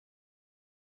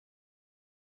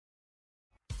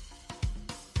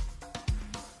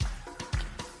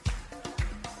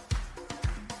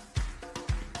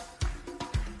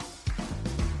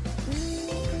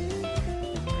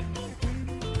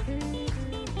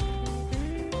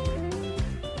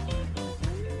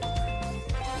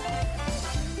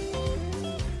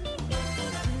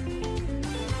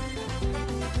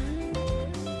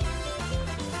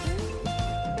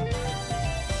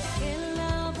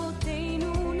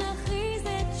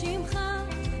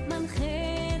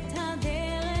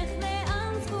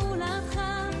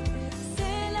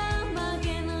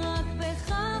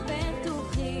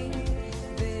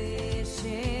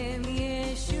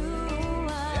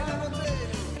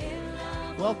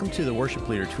Welcome to the Worship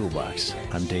Leader Toolbox.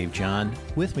 I'm Dave John.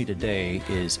 With me today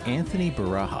is Anthony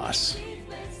Barajas.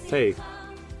 Hey.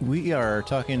 We are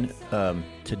talking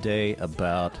today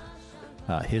about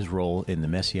his role in the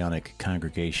Messianic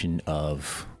congregation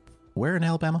of where in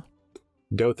Alabama?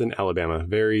 Dothan, Alabama.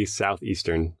 Very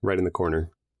southeastern, right in the corner.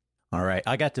 All right.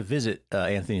 I got to visit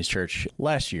Anthony's church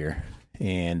last year,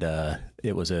 and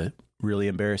it was a really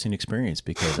embarrassing experience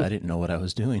because I didn't know what I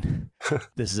was doing.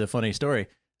 This is a funny story.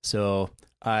 So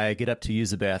I get up to use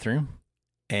the bathroom,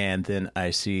 and then I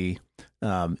see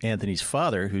Anthony's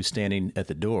father, who's standing at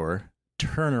the door,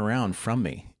 turn around from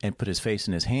me and put his face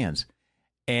in his hands.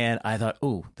 And I thought,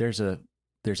 oh, there's a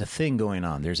thing going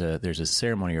on. There's a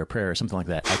ceremony or a prayer or something like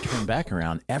that. I turn back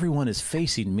around. Everyone is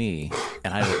facing me,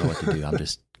 and I don't know what to do. I'm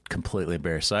just completely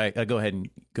embarrassed. So I go ahead and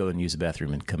go and use the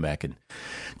bathroom and come back and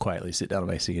quietly sit down on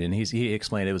my seat. And he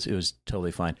explained it was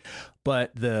totally fine.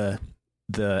 But the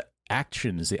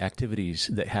actions, the activities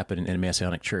that happen in a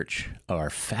Messianic church are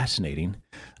fascinating.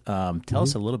 Tell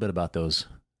us a little bit about those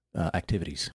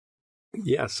activities.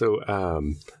 Yeah, so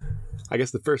I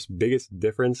guess the first biggest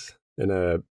difference in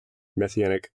a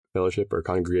Messianic fellowship or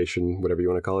congregation, whatever you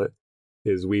want to call it,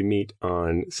 is we meet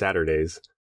on Saturdays.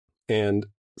 And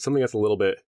something that's a little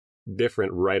bit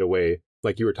different right away,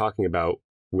 like you were talking about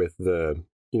with the,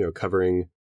 covering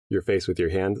your face with your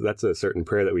hand, that's a certain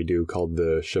prayer that we do called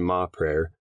the Shema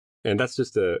prayer. And that's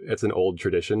it's an old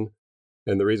tradition.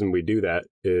 And the reason we do that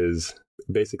is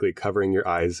basically covering your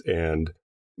eyes and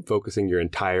focusing your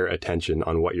entire attention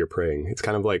on what you're praying. It's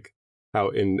kind of like how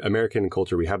in American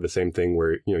culture, we have the same thing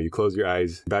where, you close your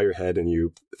eyes, bow your head, and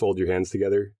you fold your hands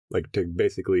together, like to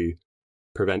basically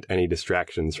prevent any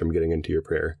distractions from getting into your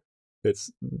prayer.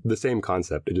 It's the same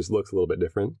concept. It just looks a little bit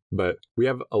different. But we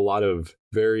have a lot of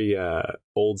very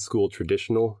old school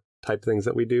traditional type things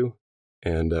that we do.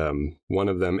 And one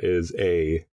of them is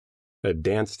a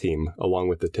dance team along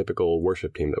with the typical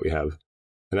worship team that we have.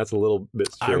 And that's a little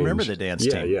bit strange. I remember the dance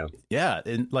team. Yeah.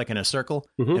 Like in a circle.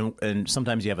 Mm-hmm. And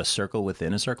sometimes you have a circle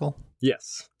within a circle.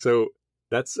 Yes. So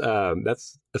that's a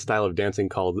style of dancing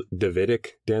called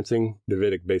Davidic dancing.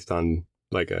 Davidic based on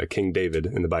like King David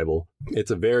in the Bible.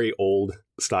 It's a very old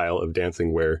style of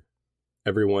dancing where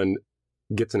everyone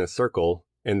gets in a circle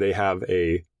and they have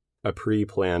a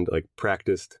pre-planned, like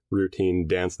practiced routine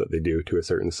dance that they do to a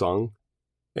certain song.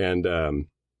 And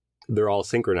they're all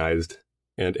synchronized.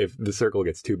 And if the circle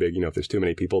gets too big, if there's too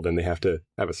many people, then they have to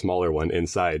have a smaller one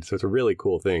inside. So it's a really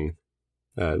cool thing.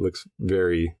 It looks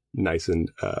very nice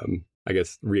and, I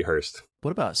guess, rehearsed.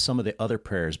 What about some of the other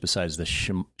prayers besides the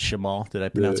Shema? Did I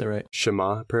pronounce that right?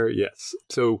 Shema prayer, yes.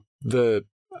 So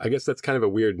I guess that's kind of a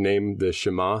weird name, the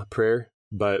Shema prayer,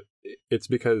 but it's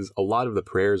because a lot of the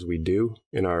prayers we do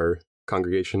in our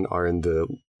congregation are in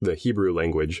the Hebrew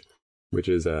language, which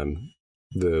is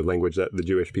the language that the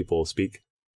Jewish people speak.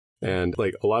 And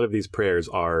like a lot of these prayers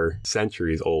are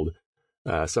centuries old.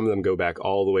 Some of them go back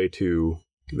all the way to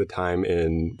the time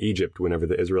in Egypt, whenever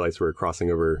the Israelites were crossing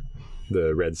over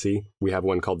the Red Sea. We have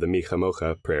one called the Mi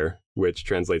Chamocha prayer, which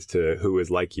translates to who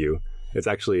is like you. It's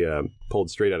actually pulled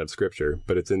straight out of scripture,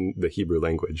 but it's in the Hebrew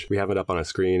language. We have it up on a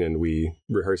screen and we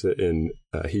rehearse it in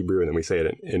Hebrew and then we say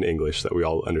it in English so that we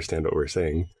all understand what we're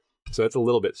saying. So it's a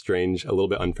little bit strange, a little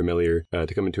bit unfamiliar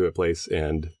to come into a place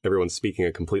and everyone's speaking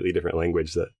a completely different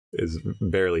language that is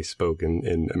barely spoken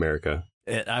in America.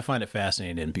 I find it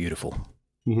fascinating and beautiful.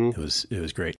 Mm-hmm. It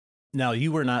was great. Now,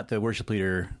 you were not the worship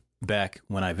leader back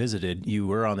when I visited. You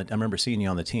were I remember seeing you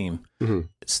on the team. Mm-hmm.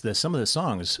 Some of the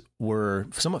songs were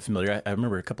somewhat familiar. I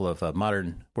remember a couple of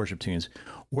modern worship tunes.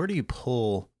 Where do you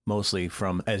pull mostly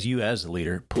from, as the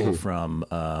leader, pull from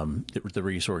the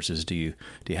resources? Do you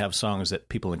have songs that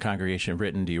people in congregation have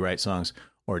written? Do you write songs,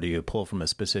 or do you pull from a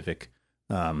specific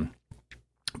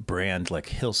brand like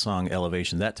Hillsong,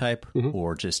 Elevation, that type,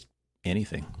 or just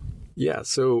anything? Yeah,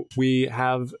 so we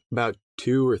have about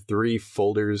 2 or 3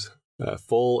 folders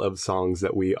full of songs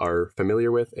that we are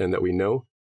familiar with and that we know.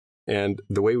 And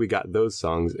the way we got those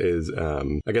songs is,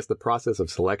 I guess the process of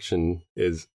selection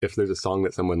is if there's a song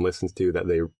that someone listens to that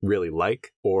they really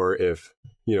like, or if,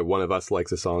 one of us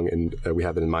likes a song and we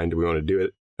have it in mind and we want to do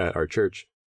it at our church,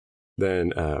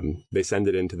 then they send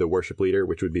it into the worship leader,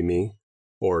 which would be me.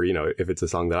 Or, if it's a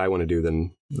song that I want to do,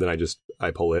 then I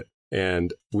pull it.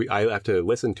 And I have to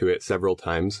listen to it several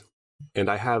times. And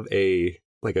I have a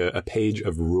page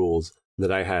of rules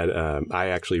that I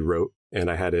actually wrote,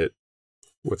 and I had it,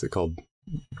 what's it called?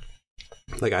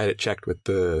 Like I had it checked with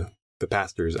the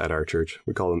pastors at our church.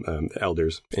 We call them the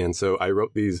elders. And so I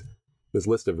wrote this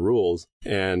list of rules,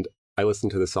 and I listen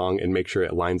to the song and make sure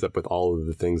it lines up with all of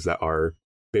the things that are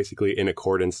basically in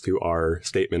accordance to our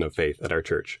statement of faith at our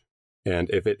church. And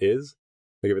if it is,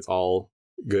 like if it's all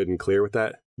good and clear with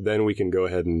that, then we can go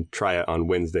ahead and try it on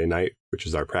Wednesday night, which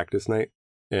is our practice night.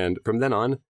 And from then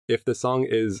on, if the song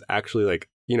is actually like,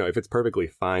 if it's perfectly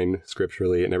fine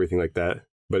scripturally and everything like that,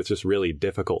 but it's just really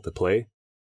difficult to play,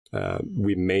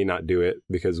 we may not do it,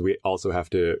 because we also have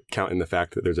to count in the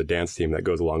fact that there's a dance team that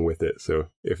goes along with it. So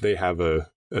if they have a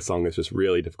song that's just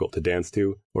really difficult to dance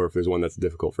to, or if there's one that's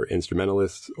difficult for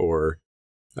instrumentalists or,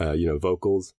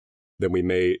 vocals, then we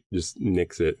may just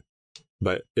nix it.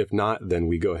 But if not, then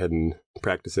we go ahead and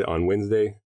practice it on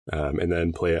Wednesday, and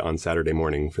then play it on Saturday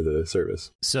morning for the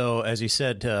service. So as you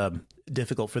said,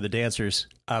 difficult for the dancers.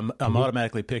 I'm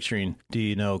automatically picturing, do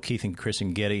you know Keith and Chris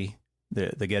and Getty,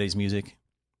 the Getty's music?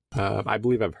 I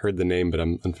believe I've heard the name, but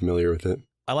I'm unfamiliar with it.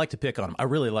 I like to pick on them. I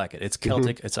really like it. It's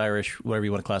Celtic, it's Irish, whatever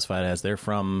you want to classify it as. They're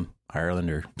from Ireland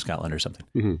or Scotland or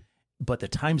something. But the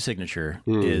time signature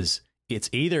is, it's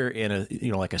either in a,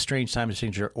 like a strange time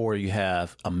signature, or you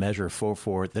have a measure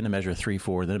 4/4, then a measure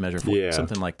 3/4, then a measure 4,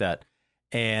 something like that.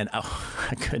 And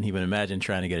I couldn't even imagine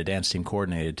trying to get a dance team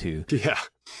coordinated to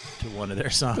one of their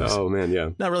songs. Oh man, yeah.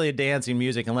 Not really a dancing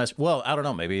music unless, well, I don't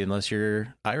know, maybe unless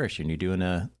you're Irish and you're doing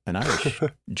an Irish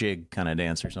jig kind of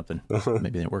dance or something.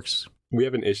 Maybe that works. We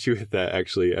have an issue with that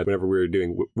actually. Whenever we were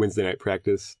doing Wednesday night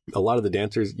practice, a lot of the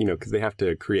dancers, because they have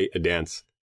to create a dance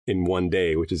in one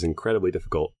day, which is incredibly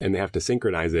difficult, and they have to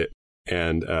synchronize it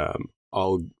and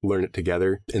all learn it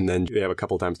together, and then they have a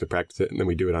couple times to practice it, and then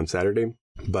we do it on Saturday.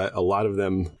 But a lot of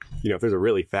them, if there's a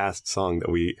really fast song that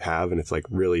we have and it's like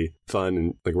really fun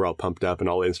and like we're all pumped up and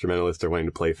all the instrumentalists are wanting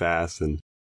to play fast, and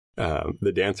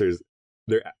the dancers,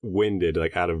 they're winded,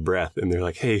 like out of breath, and they're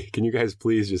like, hey, can you guys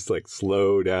please just like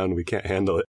slow down? We can't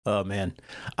handle it. Oh man,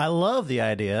 I love the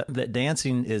idea that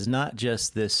dancing is not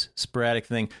just this sporadic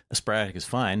thing. Sporadic is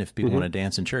fine if people want to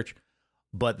dance in church,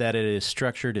 but that it is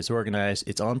structured, it's organized,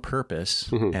 it's on purpose,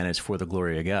 and it's for the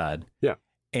glory of God. Yeah.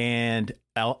 And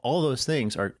all those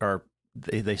things are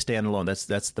they stand alone. That's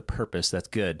the purpose. That's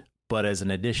good. But as an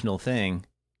additional thing,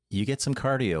 you get some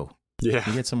cardio. Yeah.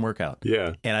 You get some workout.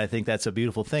 Yeah. And I think that's a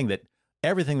beautiful thing, that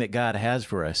everything that God has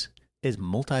for us is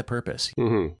multi-purpose.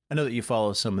 I know that you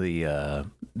follow some of the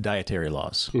dietary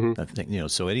laws. I think,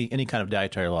 so any kind of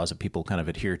dietary laws that people kind of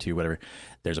adhere to, whatever,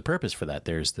 there's a purpose for that.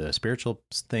 There's the spiritual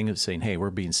thing of saying, hey, we're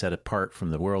being set apart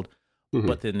from the world.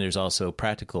 But then there's also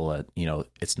practical,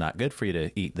 it's not good for you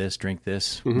to eat this, drink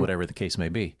this, whatever the case may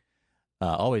be.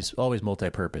 Always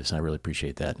multi-purpose. And I really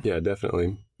appreciate that. Yeah,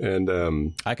 definitely. And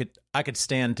I could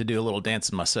stand to do a little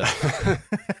dancing myself.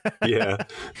 Yeah.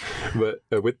 But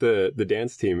with the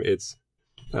dance team, it's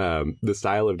the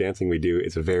style of dancing we do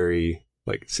is a very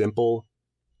like simple,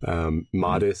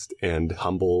 modest and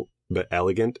humble, but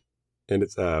elegant. And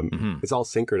it's all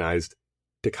synchronized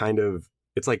to kind of,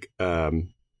 it's like,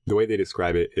 the way they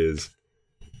describe it is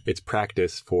it's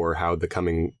practice for how the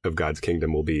coming of God's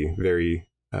kingdom will be very,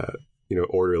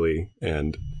 orderly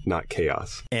and not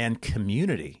chaos. And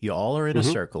community. You all are in a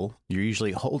circle. You're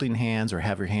usually holding hands or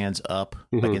have your hands up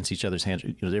against each other's hands,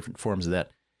 different forms of that.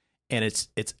 And it's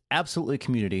absolutely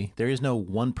community. There is no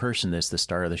one person that's the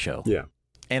star of the show. Yeah.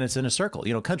 And it's in a circle.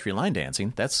 Country line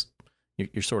dancing, that's,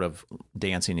 you're sort of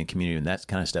dancing in community and that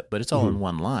kind of stuff, but it's all in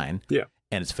one line. Yeah.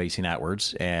 And it's facing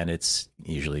outwards, and it's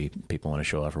usually people want to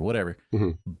show off or whatever.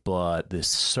 But this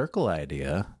circle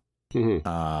idea,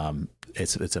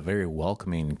 it's a very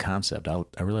welcoming concept. I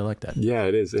really like that. Yeah,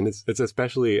 it is, and it's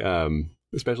especially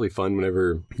fun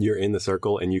whenever you're in the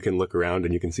circle and you can look around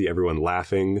and you can see everyone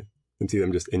laughing and see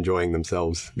them just enjoying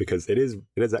themselves, because it is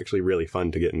actually really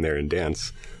fun to get in there and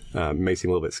dance. It may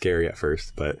seem a little bit scary at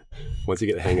first, but once you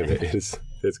get the hang of it,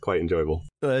 it's quite enjoyable.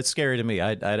 It's scary to me.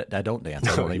 I don't dance.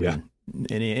 I don't even.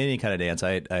 Any kind of dance,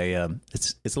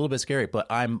 it's a little bit scary, but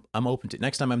I'm open to.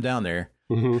 Next time I'm down there,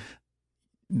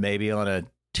 maybe on a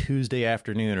Tuesday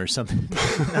afternoon or something.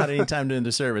 Not any time during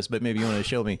the service, but maybe you want to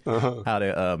show me how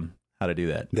to do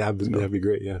that. That'd be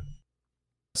great. Yeah.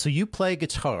 So you play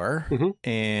guitar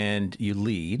and you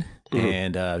lead,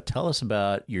 and tell us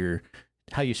about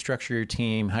how you structure your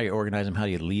team, how you organize them, how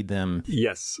you lead them.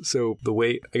 Yes. So the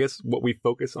way, I guess, what we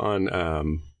focus on,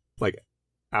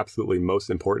 absolutely most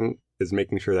important is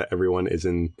making sure that everyone is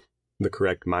in the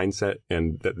correct mindset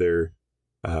and that their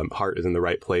heart is in the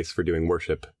right place for doing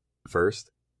worship first.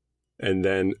 And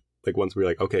then once we're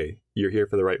like, okay, you're here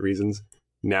for the right reasons,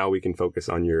 now we can focus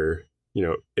on your,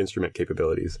 instrument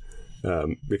capabilities.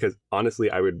 Because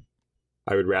honestly, I would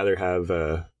rather have,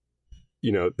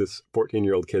 this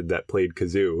 14-year-old kid that played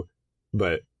kazoo,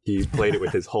 but he played it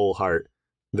with his whole heart,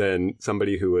 than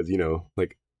somebody who was,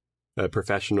 a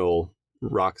professional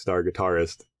rock star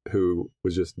guitarist who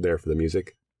was just there for the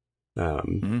music.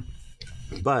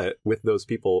 But with those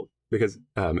people, because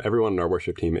everyone in our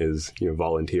worship team is,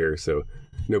 volunteer. So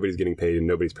nobody's getting paid and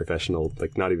nobody's professional,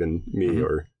 like not even me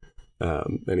or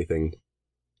anything.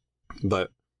 But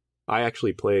I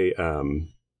actually play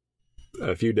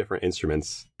a few different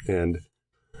instruments, and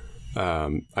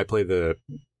I play the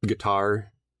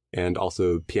guitar and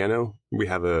also piano. We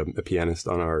have a pianist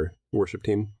on our worship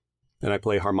team, and I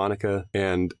play harmonica,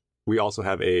 and we also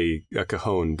have a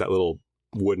cajon, that little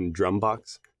wooden drum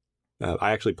box.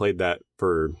 I actually played that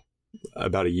for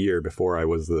about a year before I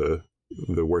was the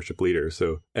worship leader.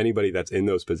 So anybody that's in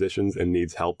those positions and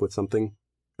needs help with something,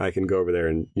 I can go over there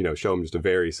and, show them just a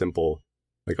very simple,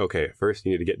 like, okay, first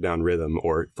you need to get down rhythm,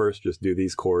 or first just do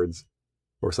these chords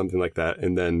or something like that.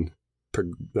 And then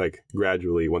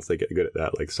gradually, once they get good at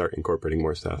that, like start incorporating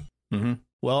more stuff. Mm-hmm.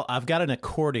 Well, I've got an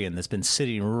accordion that's been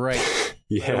sitting right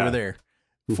over there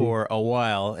for a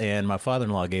while, and my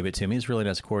father-in-law gave it to me. It's a really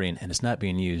nice accordion, and it's not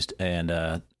being used.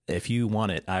 And if you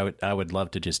want it, I would love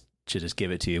to just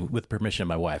give it to you with permission of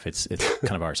my wife. It's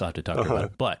kind of ours. So I'll have to talk to her about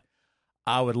it. But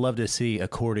I would love to see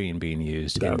accordion being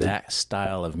used in that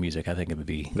style of music. I think it would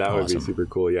be awesome. Would be super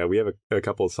cool. Yeah, we have a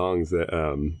couple of songs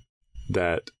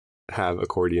that have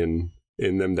accordion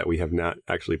in them that we have not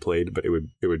actually played, but it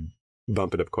would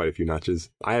bump it up quite a few notches.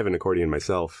 I have an accordion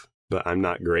myself, but I'm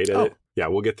not great at it. Yeah,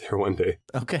 we'll get there one day.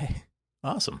 Okay,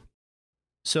 awesome.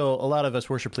 So a lot of us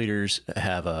worship leaders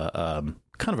have a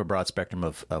kind of a broad spectrum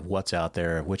of what's out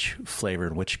there, which flavor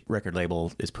and which record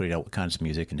label is putting out what kinds of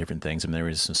music and different things. I mean, there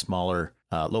is some smaller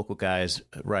local guys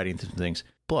writing some things.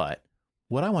 But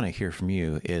what I want to hear from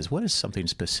you is, what is something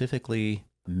specifically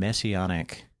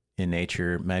messianic in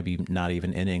nature, maybe not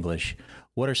even in English?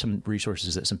 What are some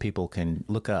resources that some people can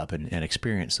look up and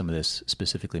experience some of this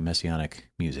specifically messianic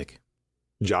music?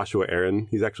 Joshua Aaron,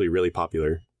 he's actually really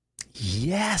popular.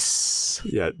 Yes.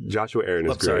 Yeah, Joshua Aaron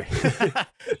is great.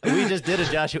 We just did a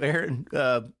Joshua Aaron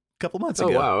a couple months ago.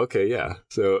 Oh, wow. Okay, yeah.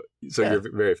 So you're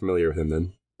very familiar with him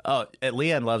then? Oh,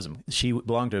 Leanne loves him. She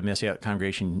belonged to a Messianic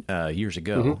congregation years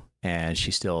ago, and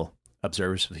she still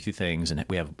observes a few things, and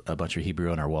we have a bunch of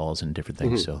Hebrew on our walls and different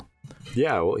things. So,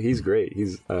 yeah, well, he's great.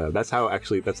 He's that's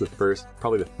probably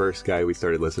the first guy we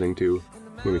started listening to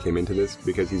when we came into this,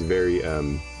 because he's very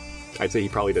I'd say he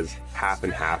probably does half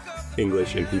and half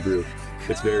English and Hebrew.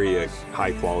 It's very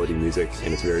high quality music,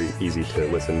 and it's very easy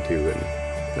to listen to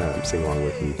and sing along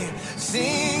with. And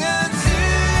sing unto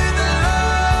the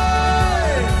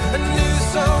Lord a new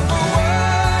song for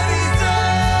what He's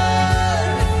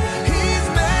done. He's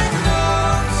made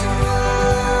known to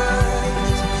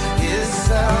us His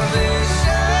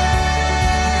salvation.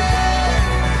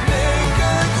 Make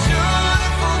a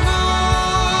joyful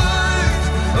noise,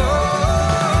 oh,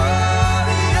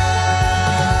 the earth.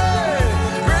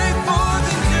 Break forth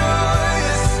in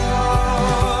joyous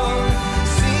song.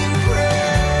 Sing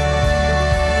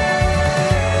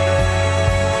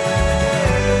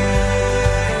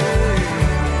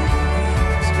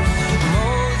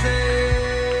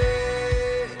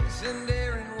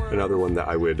Another one that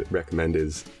I would recommend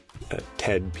is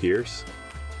Ted Pierce.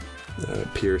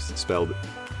 Pierce spelled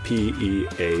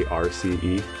Pearce.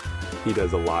 He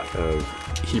does a lot of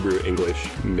Hebrew-English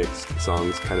mixed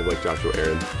songs, kind of like Joshua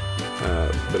Aaron.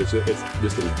 But it's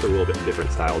just a little bit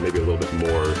different style, maybe a little bit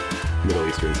more Middle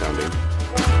Eastern sounding.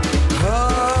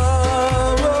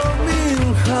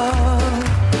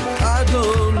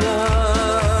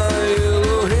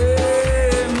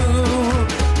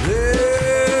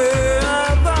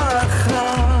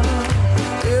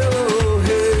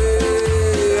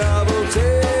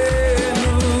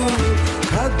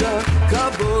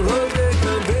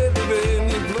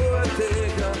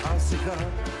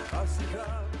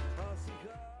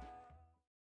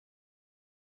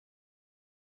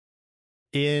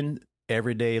 In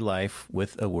everyday life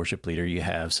with a worship leader, you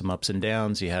have some ups and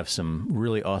downs. You have some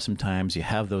really awesome times. You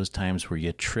have those times where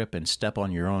you trip and step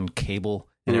on your own cable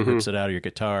and it rips it out of your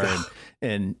guitar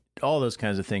and all those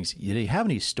kinds of things. Do you have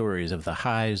any stories of the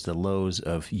highs, the lows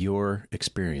of your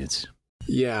experience?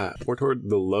 Yeah, more toward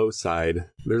the low side.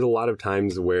 There's a lot of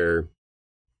times where,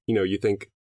 you think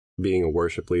being a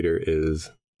worship leader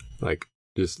is like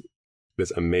just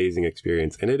this amazing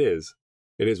experience. And it is.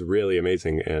 It is really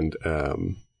amazing and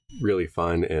really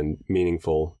fun and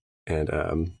meaningful.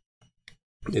 And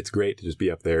it's great to just be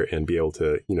up there and be able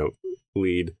to,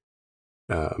 lead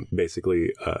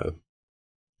basically a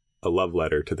love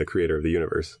letter to the creator of the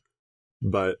universe.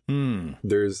 But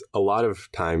there's a lot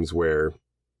of times where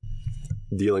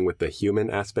dealing with the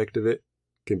human aspect of it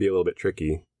can be a little bit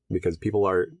tricky because people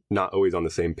are not always on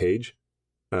the same page.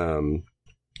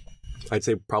 I'd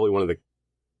say probably one of the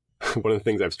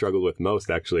things I've struggled with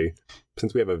most, actually,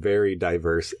 since we have a very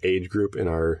diverse age group in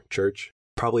our church,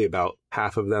 probably about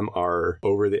half of them are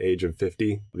over the age of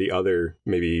 50. The other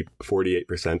maybe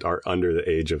 48% are under the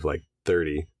age of like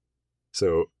 30.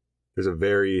 So there's a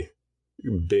very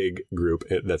big group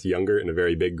that's younger and a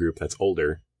very big group that's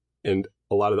older. And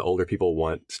a lot of the older people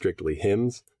want strictly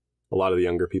hymns. A lot of the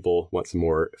younger people want some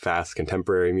more fast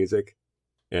contemporary music.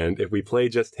 And if we play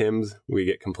just hymns, we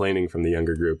get complaining from the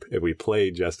younger group. If we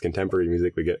play just contemporary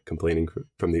music, we get complaining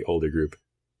from the older group.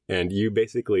 And you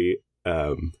basically,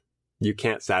 you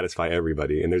can't satisfy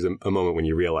everybody. And there's a moment when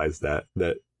you realize that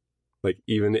like,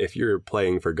 even if you're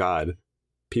playing for God,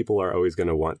 people are always going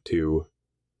to want to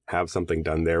have something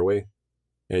done their way.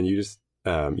 And you just,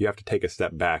 you have to take a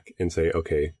step back and say,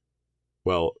 okay,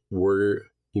 well,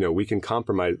 we can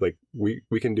compromise, like we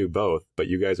can do both, but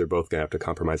you guys are both going to have to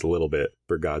compromise a little bit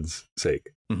for God's sake,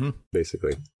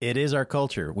 basically. It is our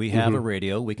culture. We have a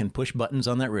radio. We can push buttons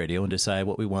on that radio and decide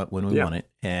what we want when we want it.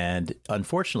 And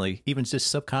unfortunately, even just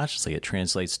subconsciously, it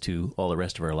translates to all the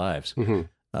rest of our lives,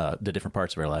 the different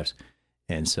parts of our lives.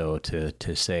 And so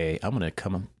to say, I'm going to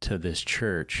come to this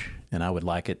church and I'd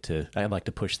like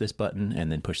to push this button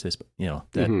and then push this,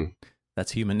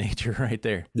 that's human nature right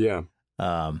there. Yeah.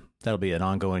 That'll be an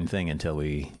ongoing thing until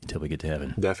we get to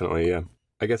heaven. Definitely. Yeah.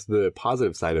 I guess the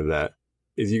positive side of that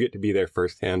is you get to be there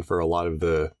firsthand for a lot of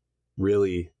the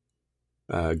really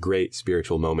great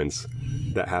spiritual moments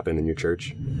that happen in your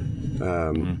church.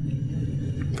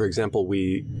 For example,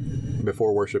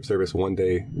 before worship service one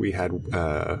day, we had,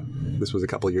 this was a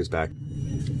couple of years back,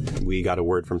 we got a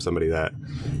word from somebody that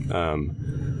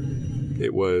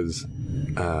it was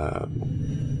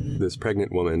this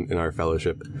pregnant woman in our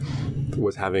fellowship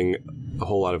was having a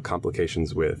whole lot of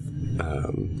complications with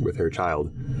her child.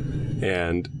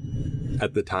 And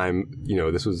at the time,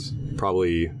 this was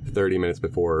probably 30 minutes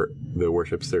before the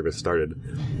worship service started.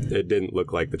 It didn't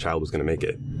look like the child was going to make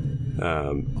it.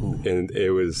 And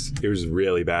it was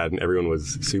really bad, and everyone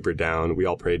was super down. We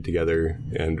all prayed together,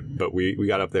 but we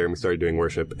got up there and we started doing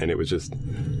worship, and it was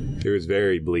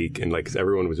very bleak, and like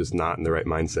everyone was just not in the right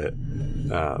mindset.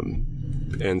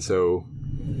 And so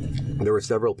there were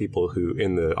several people who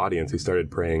in the audience who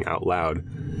started praying out loud,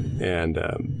 and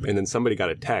then somebody got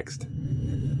a text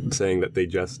saying that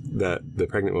the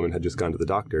pregnant woman had just gone to the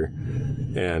doctor,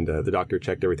 and the doctor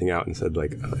checked everything out and said,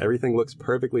 like, everything looks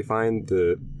perfectly fine.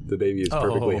 The baby is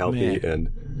perfectly healthy. Man. And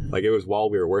like, it was while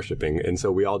we were worshiping. And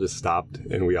so we all just stopped,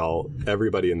 and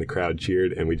everybody in the crowd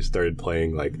cheered, and we just started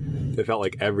playing. Like, it felt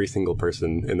like every single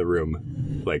person in the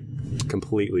room, like,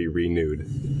 completely renewed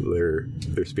their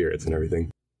spirits and everything.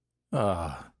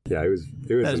 Yeah, it was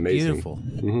amazing. Beautiful.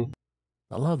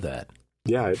 I love that.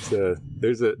 Yeah, it's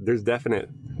there's definite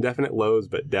lows,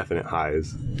 but definite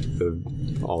highs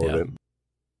of all of it.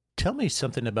 Tell me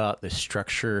something about the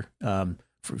structure.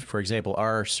 For example,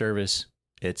 our service,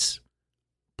 it's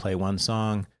play one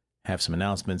song, have some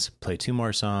announcements, play two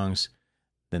more songs,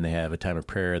 then they have a time of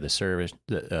prayer, the service,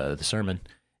 the sermon,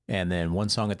 and then one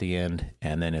song at the end.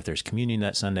 And then if there's communion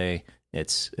that Sunday,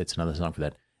 it's another song for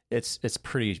that. It's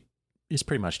pretty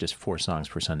much just 4 songs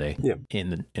per Sunday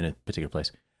in a particular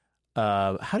place.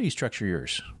 How do you structure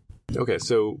yours? Okay,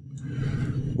 so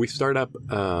we start up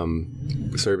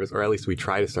service, or at least we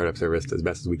try to start up service as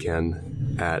best as we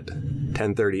can at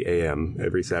 10:30 a.m.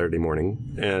 every Saturday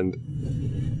morning. And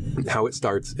how it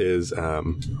starts is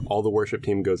all the worship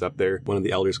team goes up there. One of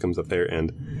the elders comes up there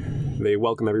and they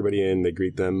welcome everybody in. They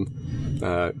greet them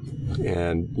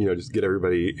and just get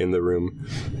everybody in the room.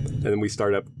 And then we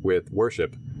start up with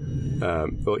worship.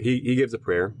 He gives a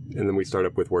prayer, and then we start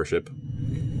up with worship.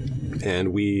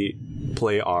 And we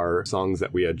play our songs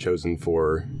that we had chosen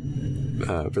for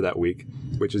that week,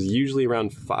 which is usually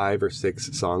around 5 or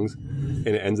 6 songs, and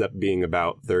it ends up being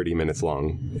about 30 minutes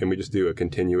long. And we just do a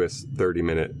continuous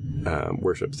 30-minute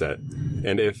worship set.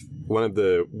 And if one of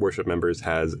the worship members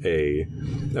has a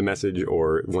message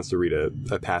or wants to read a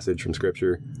passage from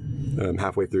Scripture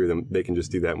halfway through them, they can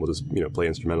just do that, and we'll just play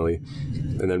instrumentally.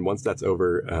 And then once that's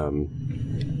over,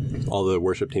 all the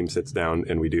worship team sits down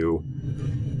and we do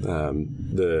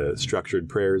the structured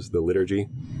prayers, the liturgy.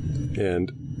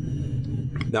 And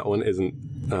that one isn't,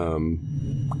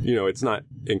 it's not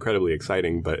incredibly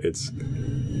exciting, but it's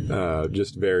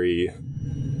just very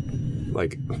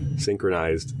like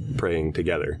synchronized praying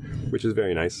together, which is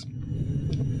very nice.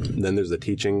 Then there's the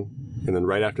teaching, and then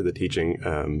right after the teaching,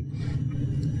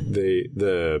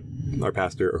 our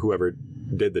pastor or whoever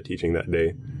did the teaching that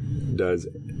day does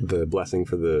the blessing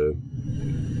for the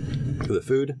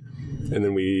food. And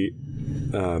then we,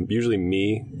 usually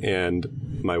me and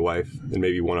my wife and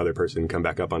maybe one other person come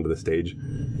back up onto the stage,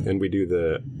 and we do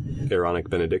Aaronic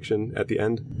benediction at the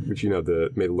end, which, may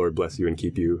the Lord bless you and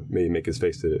keep you, may he make his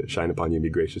face to shine upon you and be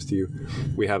gracious to you.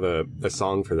 We have a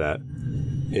song for that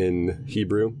in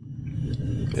Hebrew,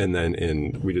 and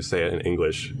then we just say it in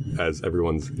English as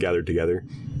everyone's gathered together,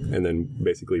 and then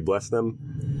basically bless them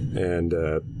and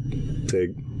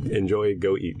to enjoy,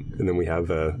 go eat, and then we have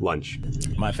lunch.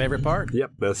 My favorite part?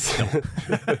 Yep, that's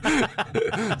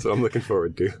so I'm looking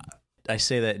forward to. I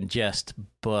say that in jest,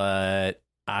 but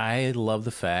I love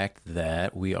the fact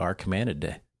that we are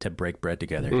commanded to break bread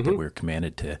together, that we're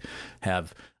commanded to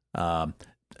have, I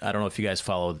don't know if you guys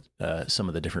follow some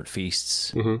of the different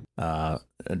feasts,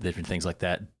 different things like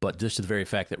that, but just the very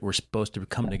fact that we're supposed to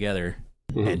come together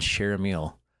and share a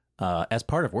meal as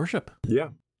part of worship. Yeah.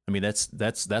 I mean,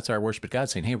 that's our worship of God,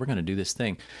 saying, hey, we're going to do this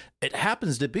thing. It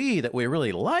happens to be that we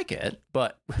really like it,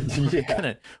 but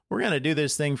we're gonna do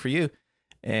this thing for you.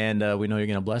 And we know you're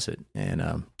going to bless it.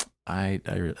 And I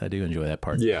do enjoy that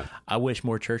part. Yeah. I wish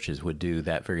more churches would do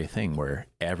that very thing where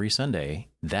every Sunday,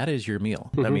 that is your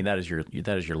meal. I mean, that is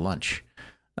your lunch.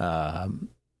 I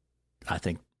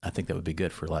think that would be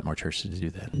good for a lot more churches to do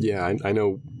that. Yeah. I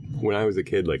know when I was a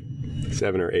kid, like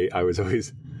 7 or 8, I was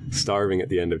always starving at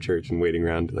the end of church and waiting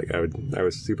around. Like I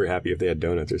was super happy if they had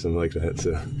donuts or something like that.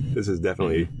 So this is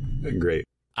definitely great.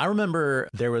 I remember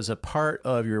there was a part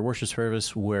of your worship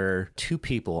service where 2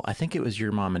 people, I think it was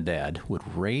your mom and dad, would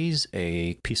raise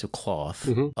a piece of cloth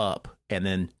up, and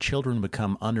then children would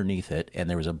come underneath it, and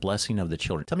there was a blessing of the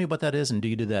children. Tell me what that is, and do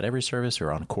you do that every service or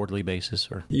on a quarterly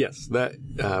basis? Or Yes, that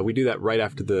we do that right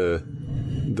after the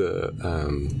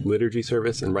liturgy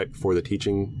service and right before the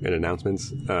teaching and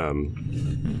announcements.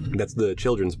 That's the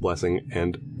children's blessing,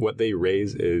 and what they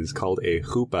raise is called a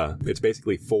chuppah. It's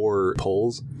basically 4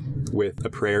 poles with a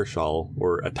prayer shawl,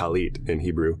 or a talit in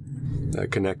Hebrew,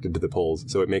 connected to the poles.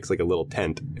 So it makes like a little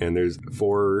tent, and there's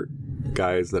 4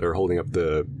 guys that are holding up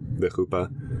the chuppah,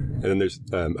 and then there's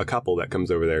a couple that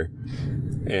comes over there,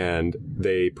 and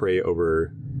they pray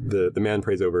over, the man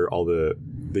prays over all the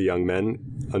young men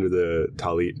under the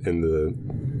talit, and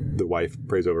the wife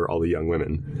prays over all the young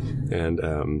women. And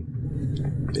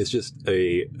it's just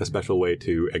a special way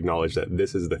to acknowledge that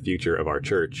this is the future of our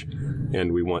church,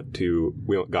 and we want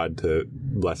God to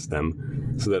bless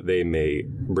them so that they may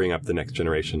bring up the next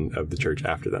generation of the church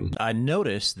after them. I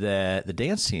noticed that the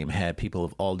dance team had people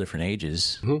of all different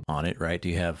ages on it, right? Do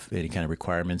you have any kind of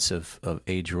requirements of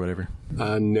age or whatever?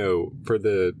 No. For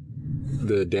the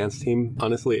dance team,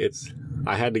 honestly,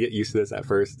 I had to get used to this at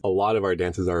first. A lot of our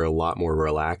dances are a lot more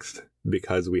relaxed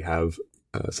because we have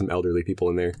some elderly people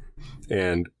in there.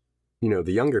 And,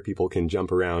 the younger people can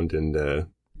jump around and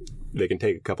they can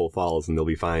take a couple of falls and they'll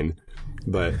be fine.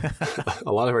 But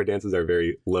a lot of our dances are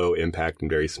very low impact and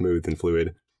very smooth and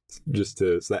fluid, just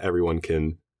so that everyone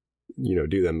can,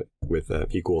 do them with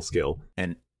equal skill.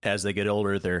 And as they get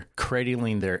older, they're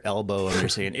cradling their elbow and they're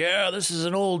saying, yeah, this is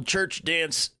an old church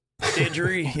dance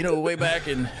injury, way back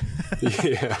in.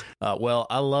 Yeah. Well,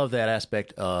 I love that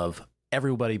aspect of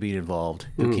everybody being involved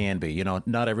who can be.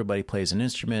 Not everybody plays an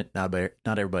instrument. Not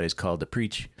everybody's called to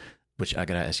preach, which I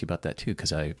got to ask you about that too,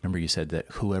 because I remember you said that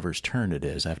whoever's turn it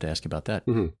is, I have to ask you about that.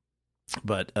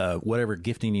 But whatever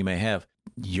gifting you may have,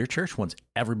 your church wants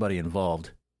everybody involved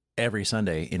every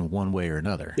Sunday in one way or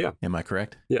another. Yeah. Am I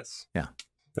correct? Yes. Yeah.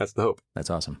 That's the hope. That's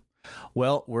awesome.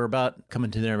 Well, we're about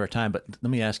coming to the end of our time, but let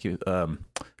me ask you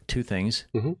 2 things.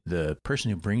 The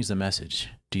person who brings the message,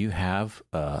 do you have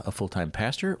a full-time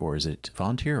pastor, or is it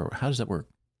volunteer, or how does that work?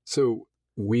 So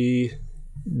we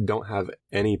don't have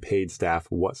any paid staff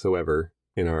whatsoever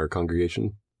in our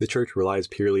congregation. The church relies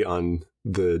purely on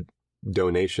the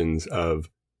donations of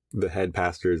the head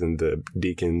pastors and the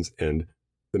deacons and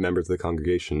the members of the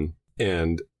congregation.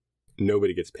 And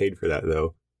nobody gets paid for that,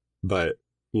 though. But,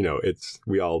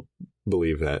 we all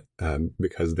believe that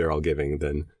because they're all giving,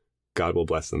 then God will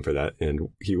bless them for that, and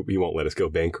he won't let us go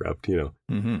bankrupt,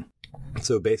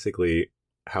 So basically,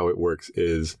 how it works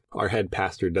is our head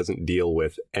pastor doesn't deal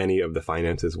with any of the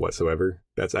finances whatsoever.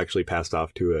 That's actually passed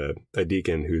off to a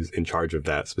deacon who's in charge of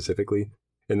that specifically.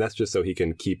 And that's just so he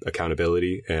can keep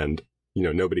accountability and,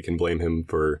 nobody can blame him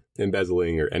for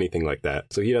embezzling or anything like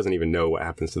that. So he doesn't even know what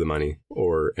happens to the money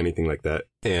or anything like that.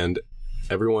 And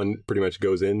everyone pretty much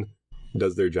goes in,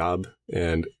 does their job,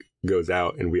 and goes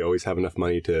out, and we always have enough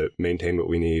money to maintain what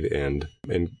we need and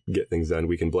get things done.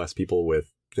 We can bless people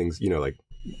with things, like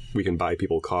we can buy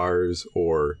people cars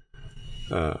or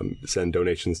send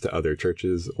donations to other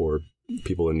churches or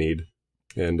people in need.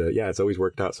 And it's always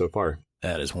worked out so far.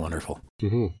 That is wonderful.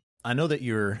 Mm-hmm. I know that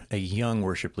you're a young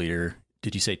worship leader.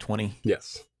 Did you say 20?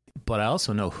 Yes. But I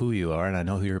also know who you are, and I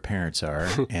know who your parents are,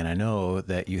 and I know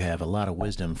that you have a lot of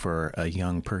wisdom for a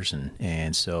young person.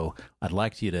 And so I'd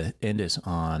like you to end us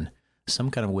on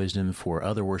some kind of wisdom for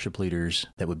other worship leaders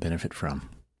that would benefit from.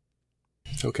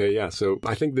 Okay, yeah. So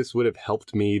I think this would have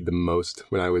helped me the most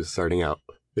when I was starting out.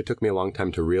 It took me a long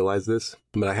time to realize this,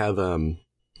 but I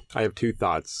have two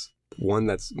thoughts. One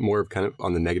that's more of kind of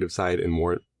on the negative side and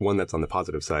one that's on the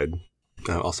positive side.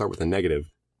 I'll start with the negative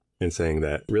and saying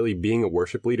that really being a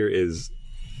worship leader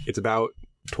it's about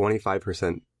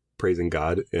 25% praising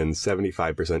God and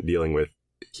 75% dealing with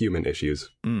human issues.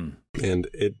 And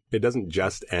it doesn't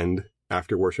just end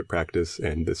after worship practice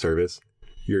and the service.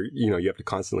 You have to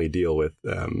constantly deal with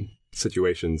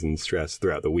situations and stress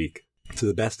throughout the week. So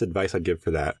the best advice I'd give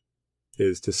for that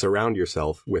is to surround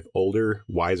yourself with older,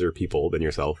 wiser people than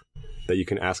yourself that you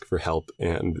can ask for help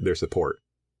and their support.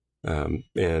 And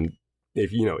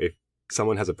if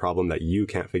someone has a problem that you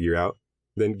can't figure out,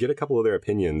 then get a couple of their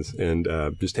opinions and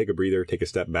just take a breather, take a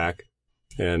step back,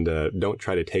 and don't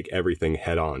try to take everything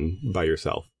head on by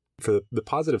yourself. For the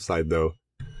positive side, though,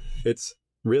 it's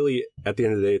really, at the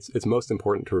end of the day, it's most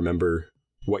important to remember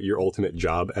what your ultimate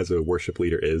job as a worship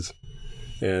leader is.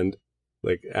 And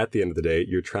like at the end of the day,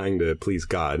 you're trying to please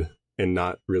God and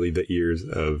not really the ears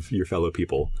of your fellow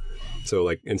people. So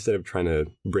like instead of trying to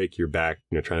break your back,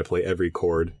 trying to play every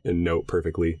chord and note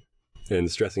perfectly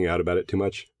and stressing out about it too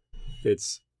much,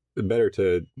 it's better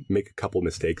to make a couple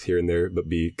mistakes here and there, but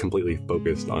be completely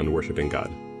focused on worshiping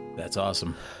God. That's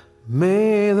awesome.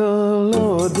 May the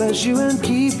Lord bless you and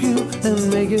keep you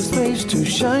and make his face to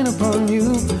shine upon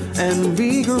you and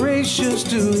be gracious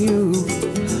to you.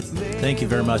 Thank you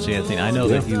very much, Anthony. I know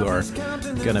that you are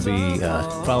going to be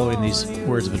following these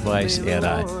words of advice, and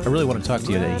I really want to talk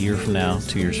to you a year from now,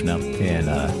 2 years from now,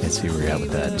 and see where you're at with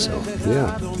that. So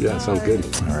yeah, sounds good.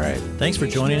 All right. Thanks for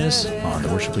joining us on the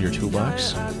Worship Leader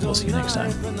Toolbox. We'll see you next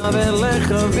time.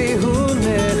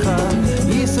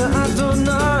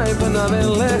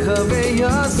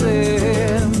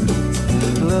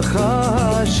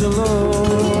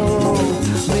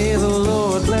 May the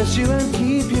Lord bless you and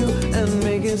keep you and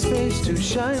make his face to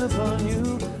shine upon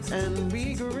you and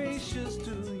be great.